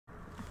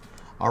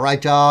All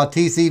right, y'all.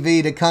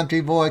 TCB, the country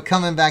boy,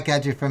 coming back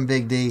at you from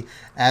Big D.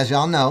 As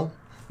y'all know,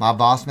 my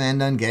boss man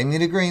done gave me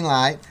the green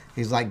light.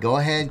 He's like, go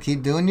ahead,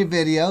 keep doing your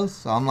videos.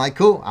 So I'm like,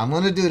 cool, I'm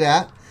going to do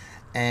that.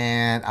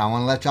 And I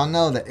want to let y'all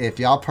know that if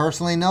y'all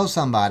personally know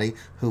somebody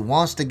who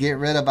wants to get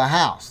rid of a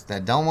house,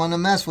 that don't want to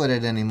mess with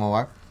it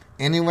anymore,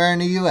 anywhere in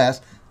the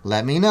U.S.,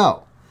 let me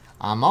know.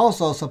 I'm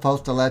also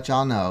supposed to let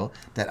y'all know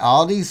that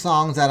all these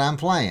songs that I'm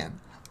playing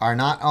are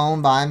not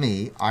owned by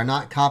me, are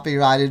not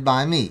copyrighted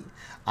by me.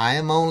 I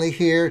am only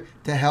here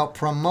to help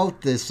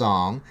promote this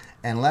song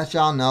and let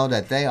y'all know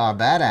that they are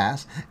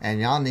badass and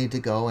y'all need to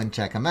go and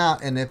check them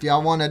out. And if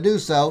y'all want to do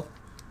so,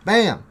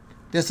 bam,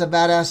 this is a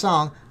badass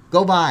song,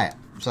 go buy it.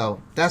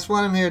 So that's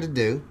what I'm here to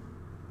do.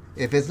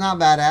 If it's not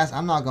badass,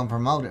 I'm not going to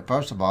promote it.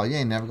 First of all, you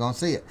ain't never going to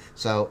see it.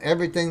 So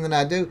everything that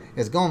I do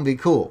is going to be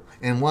cool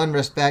in one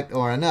respect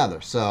or another.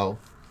 So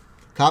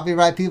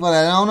copyright people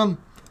that own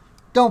them,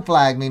 don't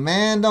flag me,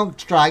 man. Don't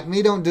strike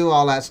me. Don't do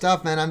all that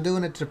stuff, man. I'm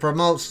doing it to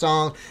promote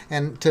songs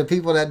and to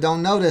people that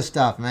don't know this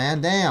stuff, man.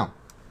 Damn.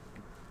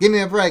 Give me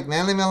a break,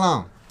 man. Leave me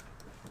alone.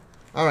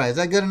 All right. Is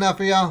that good enough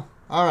for y'all?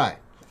 All right.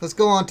 Let's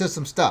go on to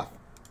some stuff.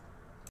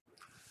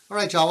 All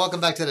right, y'all.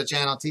 Welcome back to the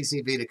channel.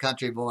 TCB, the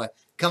country boy,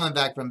 coming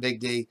back from Big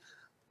D.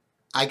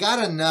 I got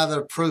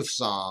another Proof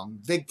song.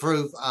 Big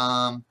Proof.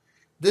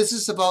 This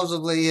is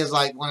supposedly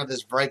like one of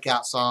his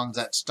breakout songs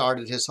that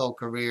started his whole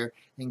career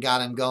and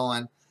got him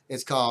going.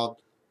 It's called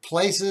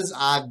Places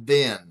I've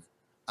Been.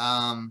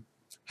 Haven't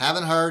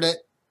heard it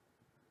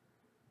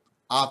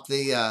off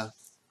the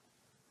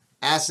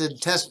Acid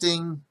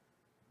Testing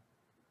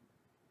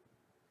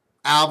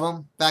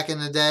album back in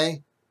the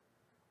day.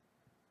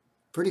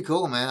 Pretty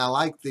cool, man. I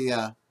like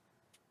the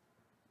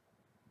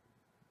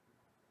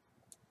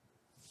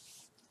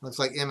looks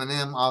like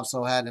Eminem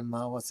also had him,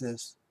 what's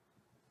this?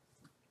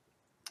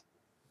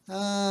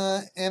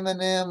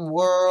 Eminem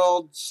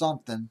World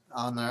something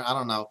on there. I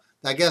don't know.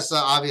 I guess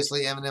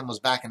obviously Eminem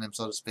was backing him,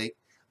 so to speak.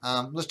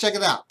 Let's check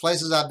it out.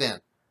 Places I've Been.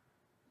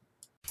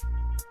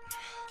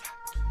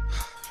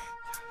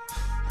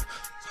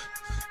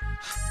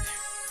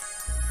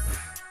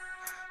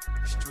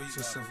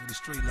 Just from the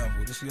street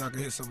level. This y'all can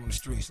hear something on the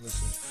streets.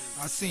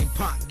 Listen. I seen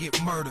Pac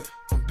get murdered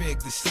and Big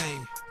the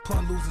same.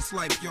 Pun loses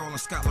life, y'all, and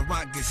Scotland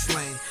Rock gets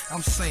slain.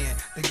 I'm saying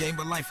the game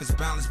of life is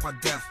balanced by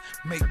death.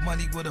 Make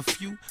money with a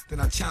few, then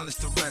I challenge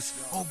the rest.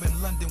 Over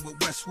in London with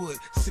Westwood,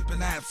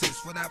 sipping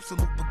absence with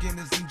absolute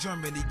beginners in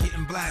Germany,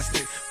 getting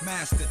blasted.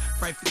 Master,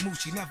 right for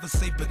Moochie, never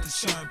say but the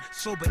sherm.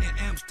 Sober in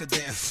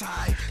Amsterdam,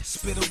 side.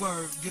 Spit a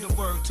word, get a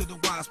word to the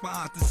wise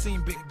behind the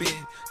scene, Big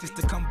Ben. Just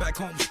to come back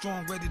home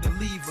strong, ready to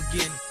leave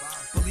again.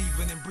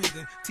 Believing and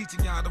breathing,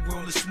 teaching y'all the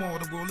world is small,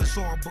 the world is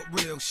all but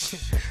real.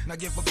 Shit. Now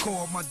give a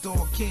call, my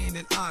dog Ken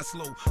in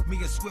Oslo. Me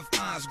and Swift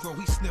eyes grow,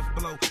 he sniff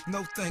below.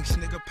 No thanks,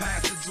 nigga,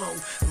 pass the dro.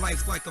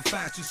 Life's like a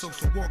fashion show,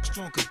 so walk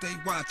strong cause they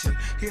watching.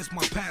 Here's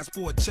my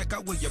passport, check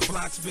out where your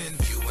block's been.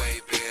 You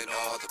ain't been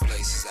all the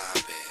places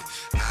I've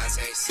been. Eyes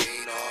ain't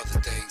seen all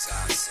the things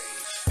I've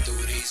seen.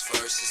 Through these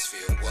verses,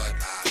 feel what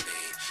I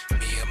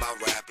mean. Me and my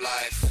rap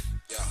life,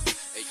 yo,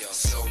 hey yo,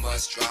 so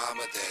much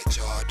drama that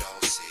y'all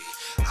don't see.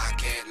 I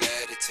can't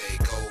let it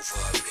take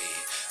over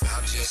me.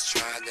 I'm just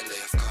trying to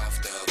live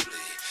comfortably.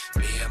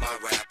 Me and my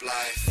rap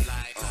life.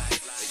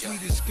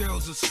 Sweetest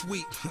girls are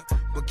sweet,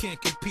 but can't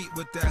compete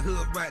with that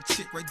hood rat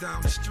chick right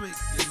down the street.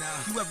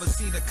 You ever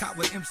seen a cop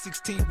with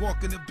M16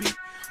 walking the beat?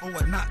 Or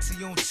a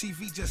Nazi on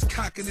TV just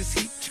cocking his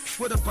heat?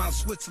 What about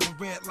Switzerland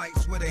red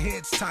lights where the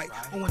head's tight?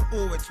 Or in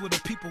Orix where the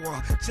people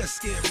are just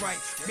scared right?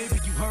 Maybe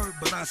you heard,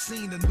 but I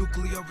seen a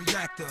nuclear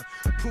reactor.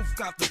 Proof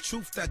got the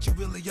truth that you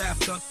really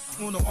after.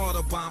 On the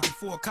Autobahn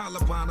before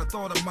Columbine, a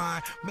thought of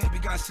mine. Maybe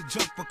I should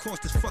jump across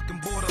this fucking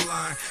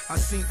borderline. I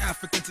seen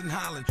Africans in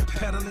Holland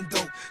peddling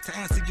dope. To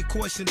answer your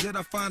question, did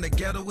I find the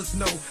ghetto? Is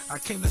no. I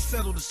came to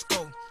settle the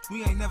scope.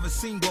 We ain't never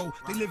seen go.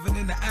 They living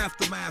in the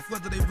aftermath,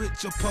 whether they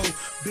rich or poor.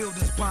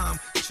 Buildings bomb,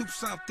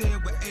 troops out there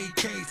with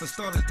AKs. I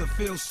started to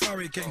feel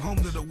sorry, came home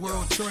to the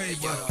World Trade.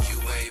 Yo, you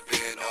ain't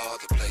been all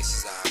the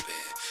places I've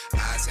been.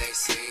 Eyes ain't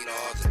seen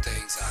all the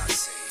things I've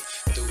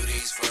seen. Through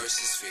these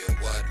verses, feel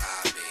what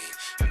I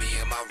mean. Me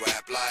and my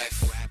rap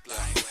life.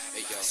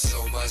 Hey, yo,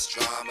 so much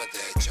drama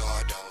that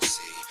y'all don't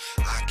see.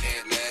 I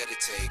can't let it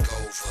take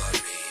over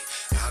me.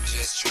 I'm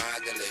just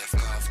trying to live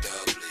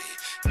comfortably.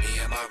 Me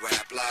and my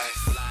rap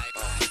life.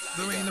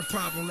 There ain't a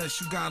problem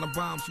unless you got them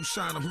bombs who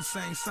shine them,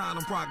 Hussein sign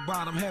them, rock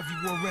bottom, heavy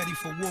war ready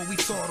for war, we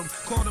taught them,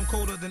 caught them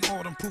colder than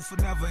autumn, proof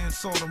of never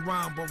insult them,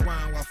 rhyme by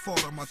rhyme, I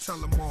fought them, I tell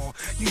them all,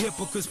 you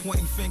hypocrites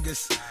pointing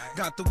fingers,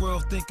 got the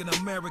world thinking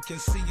American,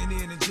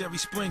 CNN and Jerry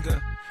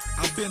Springer,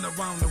 I've been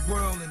around the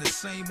world and the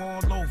same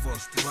all over,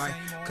 right,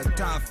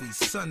 Gaddafi,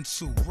 Sun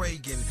Tzu,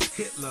 Reagan,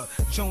 Hitler,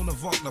 Joan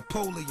of Arc,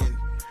 Napoleon,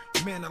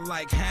 men are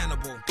like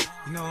Hannibal,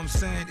 you know what I'm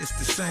saying, it's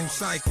the same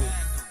cycle.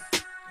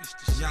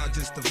 Y'all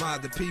just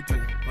divide the people,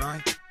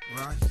 right?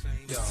 Right?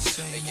 Yo,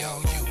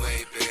 you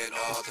ain't been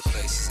all the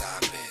places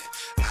I've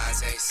been.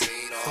 Eyes ain't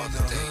seen all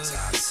the things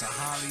I've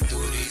seen.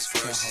 Through these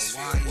verses,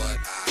 feel what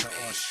I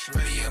mean.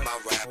 Me and my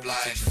rap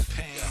life.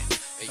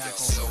 Yo,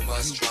 so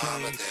much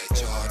drama that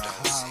y'all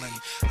don't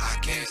see.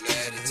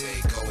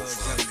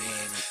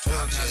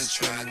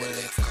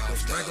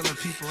 Regular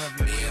people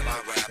everywhere.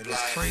 And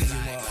it's crazy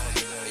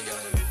motherfuckers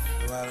everywhere.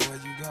 No matter where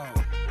you go,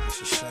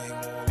 it's a shame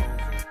all over.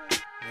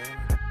 You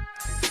know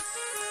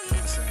what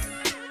I'm saying?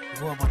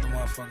 Go about the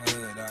motherfucking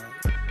hood,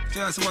 dog.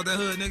 Tell us about that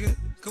hood, nigga.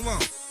 Come on,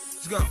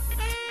 let's go.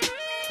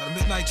 Got a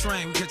midnight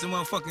train. We catch a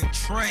motherfucking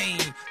train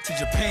to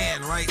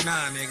Japan right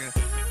now, nigga.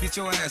 Get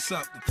your ass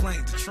up.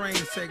 The train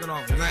is taking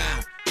off now.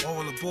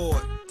 All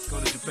aboard. Let's go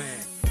to Japan.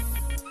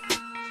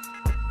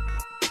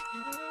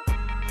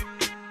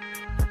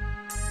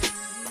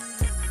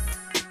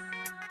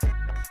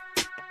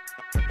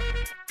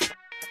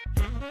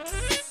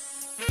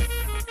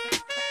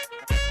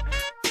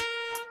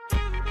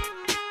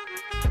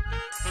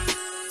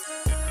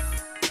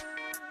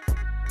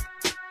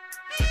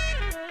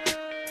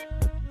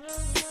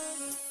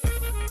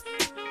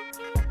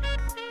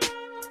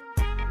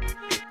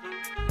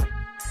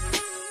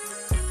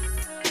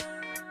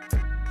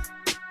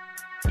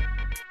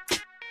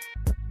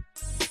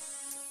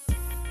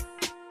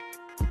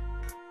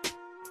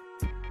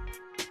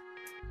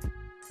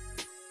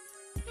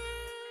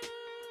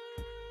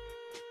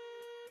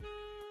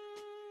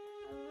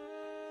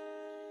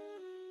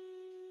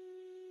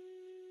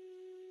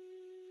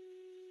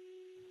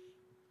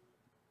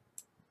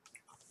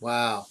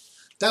 Wow.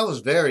 That was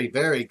very,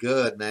 very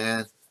good,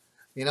 man.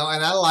 You know,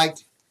 and I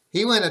liked,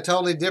 he went a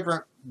totally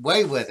different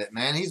way with it,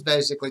 man. He's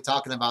basically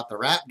talking about the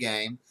rap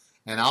game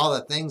and all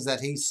the things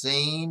that he's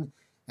seen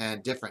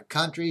and different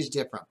countries,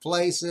 different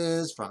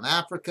places, from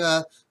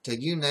Africa to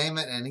you name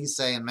it. And he's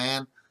saying,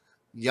 man,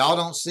 y'all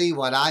don't see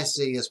what I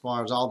see as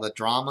far as all the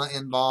drama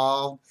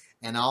involved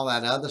and all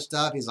that other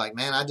stuff. He's like,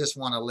 man, I just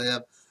want to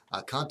live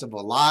a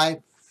comfortable life.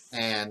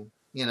 And,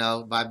 you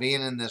know, by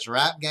being in this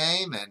rap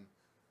game, and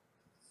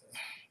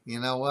you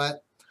know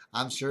what?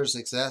 I'm sure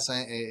success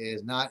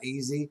is not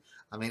easy.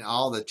 I mean,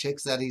 all the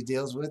chicks that he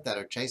deals with that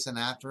are chasing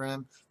after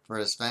him for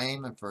his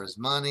fame and for his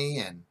money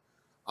and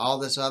all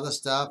this other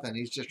stuff. And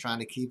he's just trying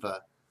to keep a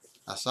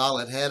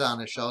solid head on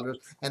his shoulders.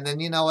 And then,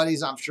 you know what?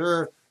 I'm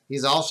sure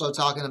he's also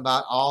talking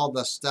about all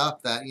the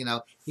stuff that, you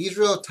know, he's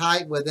real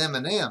tight with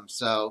Eminem.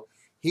 So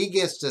he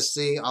gets to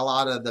see a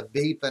lot of the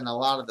beef and a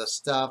lot of the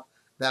stuff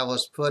that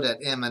was put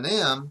at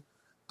Eminem.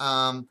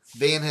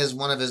 Being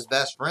one of his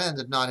best friends,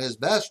 if not his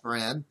best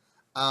friend,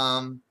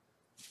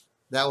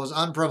 that was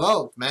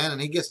unprovoked, man.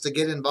 And he gets to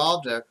get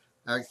involved or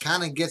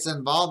kind of gets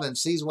involved and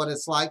sees what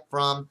it's like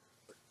from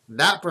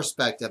that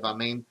perspective. I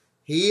mean,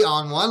 he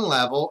on one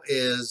level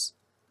is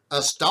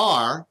a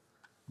star,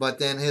 but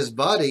then his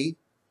buddy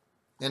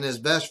and his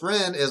best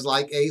friend is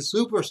like a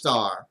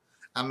superstar.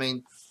 I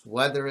mean,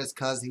 whether it's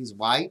because he's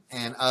white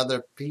and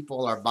other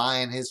people are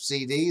buying his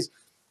CDs,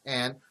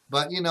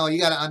 but you know, you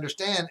got to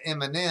understand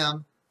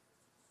Eminem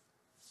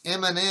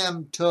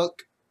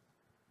took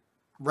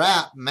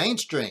rap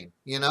mainstream.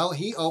 You know,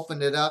 he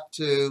opened it up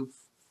to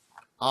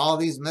all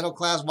these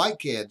middle-class white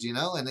kids, you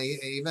know, and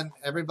even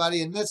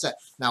everybody admits that.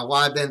 Now,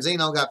 why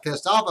Benzino got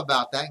pissed off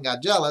about that and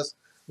got jealous,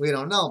 we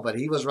don't know, but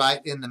he was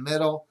right in the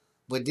middle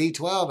with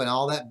D12 and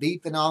all that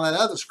beef and all that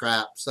other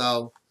scrap.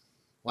 So,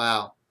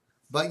 wow.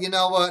 But you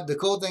know what? The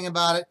cool thing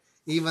about it,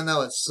 even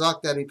though it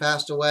sucked that he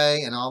passed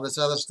away and all this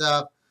other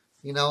stuff,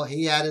 you know,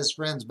 he had his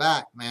friends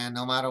back, man,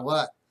 no matter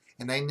what.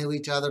 And they knew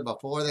each other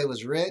before they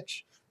was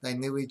rich. They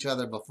knew each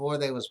other before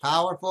they was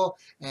powerful.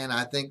 And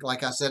I think,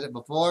 like I said it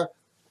before,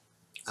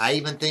 I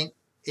even think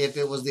if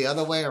it was the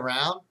other way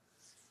around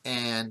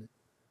and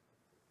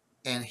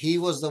he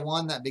was the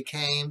one that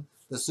became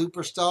the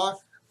superstar,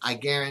 I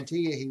guarantee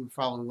you he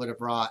probably would have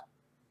brought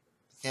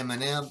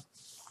Eminem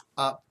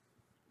up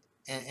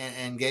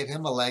and gave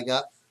him a leg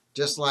up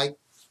just like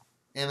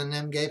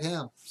Eminem gave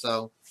him.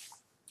 So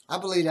I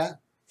believe that.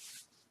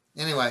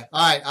 Anyway,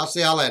 all right, I'll see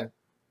y'all later.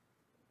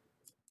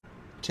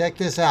 Check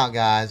this out,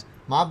 guys.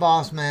 My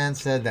boss man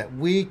said that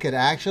we could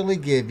actually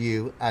give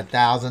you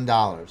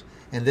 $1,000.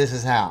 And this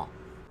is how.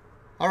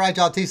 All right,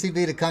 y'all,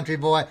 T.C.B. the Country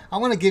Boy. I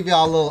want to give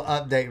y'all a little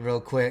update real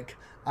quick.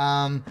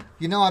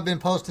 You know, I've been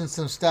posting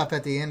some stuff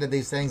at the end of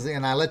these things,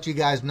 and I let you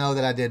guys know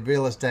that I did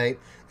real estate.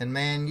 And,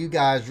 man, you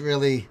guys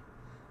really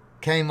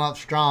came up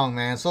strong,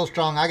 man. So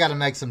strong, I got to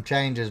make some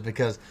changes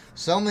because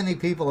so many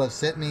people have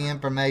sent me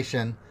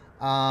information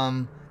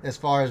as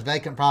far as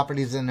vacant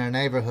properties in their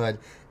neighborhood.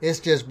 It's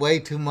just way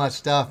too much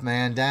stuff,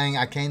 man. Dang,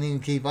 I can't even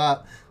keep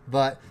up.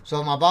 But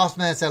so my boss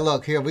man said,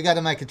 look, here, we got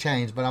to make a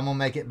change, but I'm going to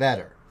make it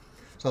better.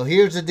 So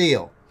here's the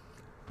deal.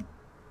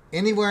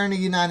 Anywhere in the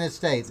United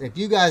States, if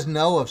you guys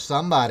know of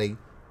somebody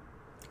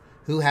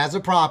who has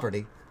a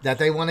property that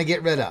they want to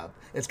get rid of,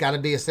 it's got to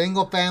be a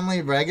single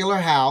family, regular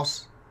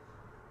house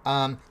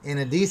in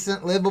a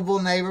decent, livable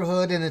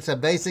neighborhood, and it's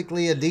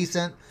basically a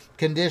decent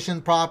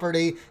condition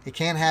property. It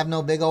can't have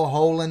no big old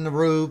hole in the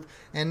roof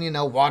and, you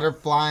know, water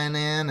flying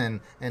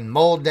in and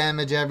mold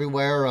damage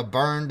everywhere or a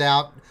burned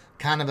out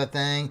kind of a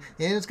thing.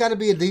 And it's got to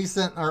be a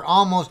decent or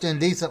almost in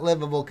decent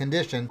livable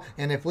condition.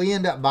 And if we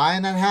end up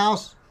buying that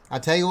house, I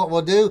tell you what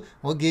we'll do.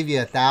 We'll give you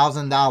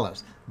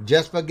 $1,000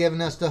 just for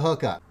giving us the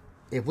hookup.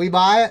 If we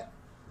buy it,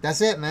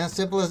 that's it, man.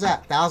 Simple as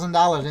that.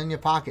 $1,000 in your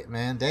pocket,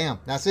 man. Damn,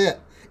 that's it.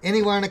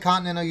 Anywhere in the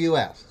continental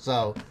U.S.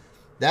 So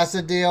that's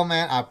the deal,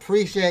 man. I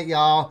appreciate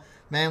y'all.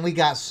 Man, we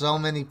got so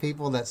many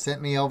people that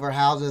sent me over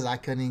houses. I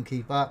couldn't even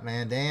keep up,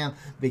 man. Damn.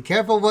 Be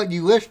careful what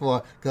you wish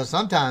for, because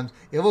sometimes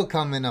it will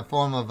come in the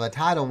form of a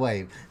tidal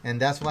wave. And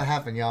that's what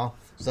happened, y'all.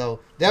 So,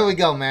 there we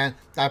go, man.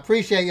 I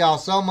appreciate y'all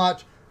so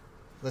much.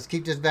 Let's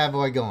keep this bad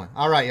boy going.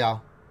 All right,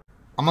 y'all.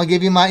 I'm going to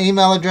give you my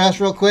email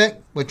address real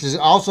quick, which is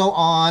also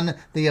on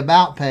the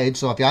About page.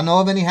 So, if y'all know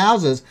of any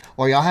houses,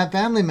 or y'all have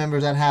family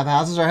members that have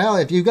houses, or hell,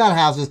 if you got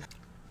houses,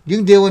 you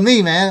can deal with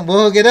me, man.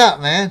 We'll hook it up,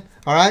 man.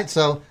 All right,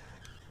 so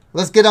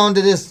let's get on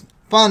to this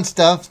fun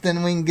stuff.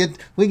 Then we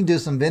can do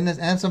some business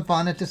and some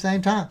fun at the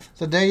same time.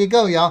 So there you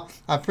go, y'all.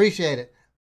 I appreciate it.